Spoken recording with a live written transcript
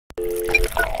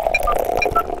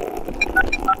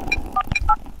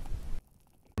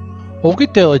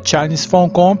Oukitel, a Chinese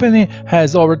phone company,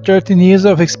 has over 13 years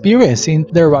of experience in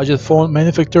the rugged phone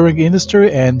manufacturing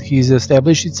industry and has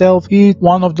established itself as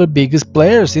one of the biggest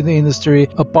players in the industry.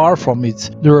 Apart from its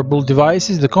durable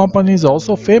devices, the company is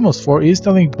also famous for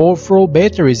installing powerful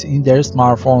batteries in their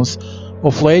smartphones.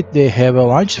 Of late, they have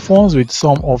launched phones with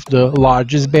some of the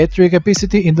largest battery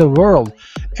capacity in the world.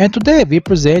 And today we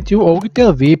present you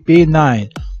Oukitel WP9.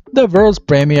 The world's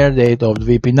premiere date of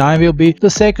the WP9 will be the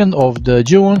 2nd of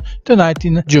June to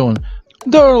 19th June.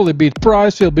 The early bid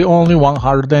price will be only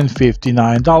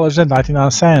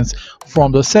 $159.99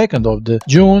 from the 2nd of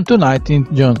June to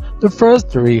 19th June. The first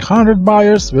 300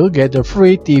 buyers will get the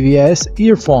free TVS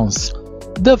earphones.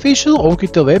 The official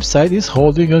Oukitel website is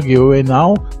holding a giveaway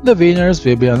now. The winners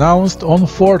will be announced on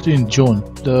 14th June.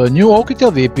 The new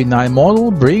Oukitel WP9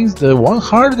 model brings the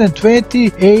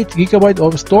 128GB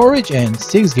of storage and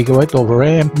 6GB of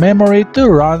RAM memory to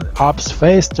run apps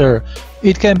faster.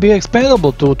 It can be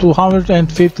expandable to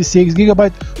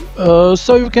 256GB,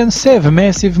 so you can save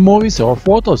massive movies or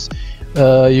photos.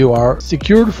 You are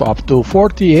secured for up to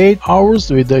 48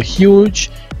 hours with a huge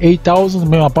 8000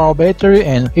 mAh battery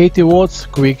and 80 watts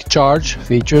quick charge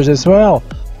features as well.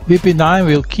 WP9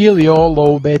 will kill your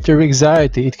low battery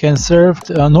anxiety. It can serve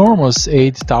the enormous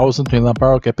 8000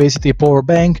 mAh capacity power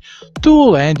bank to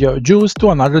lend your juice to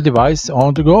another device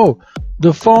on the go.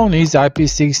 The phone is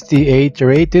IP68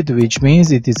 rated, which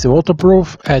means it is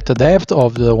waterproof at a depth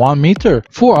of 1 meter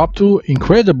for up to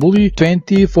incredibly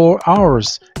 24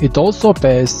 hours. It also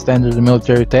passed standard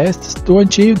military tests to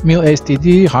achieve MIL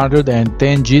STD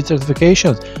 110G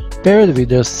certifications. Paired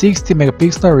with a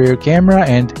 60MP rear camera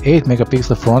and 8MP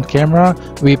front camera,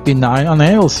 WP9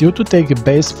 enables you to take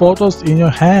best photos in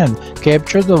your hand,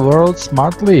 capture the world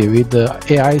smartly with the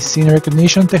AI scene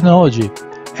recognition technology.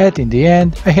 And in the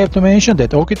end, I have to mention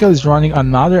that Oukitel is running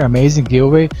another amazing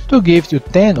giveaway to give to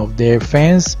 10 of their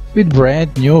fans with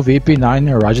brand new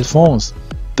WP9 Rugged Phones.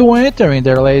 To enter in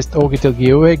their latest Oukitel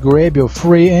giveaway, grab your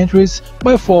free entries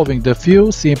by following the few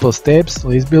simple steps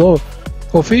listed below.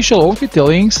 Official Oukitel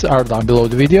links are down below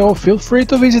the video. Feel free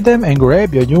to visit them and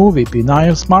grab your new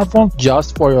WP9 smartphone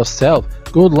just for yourself.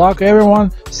 Good luck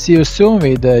everyone, see you soon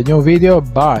with a new video,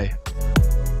 bye!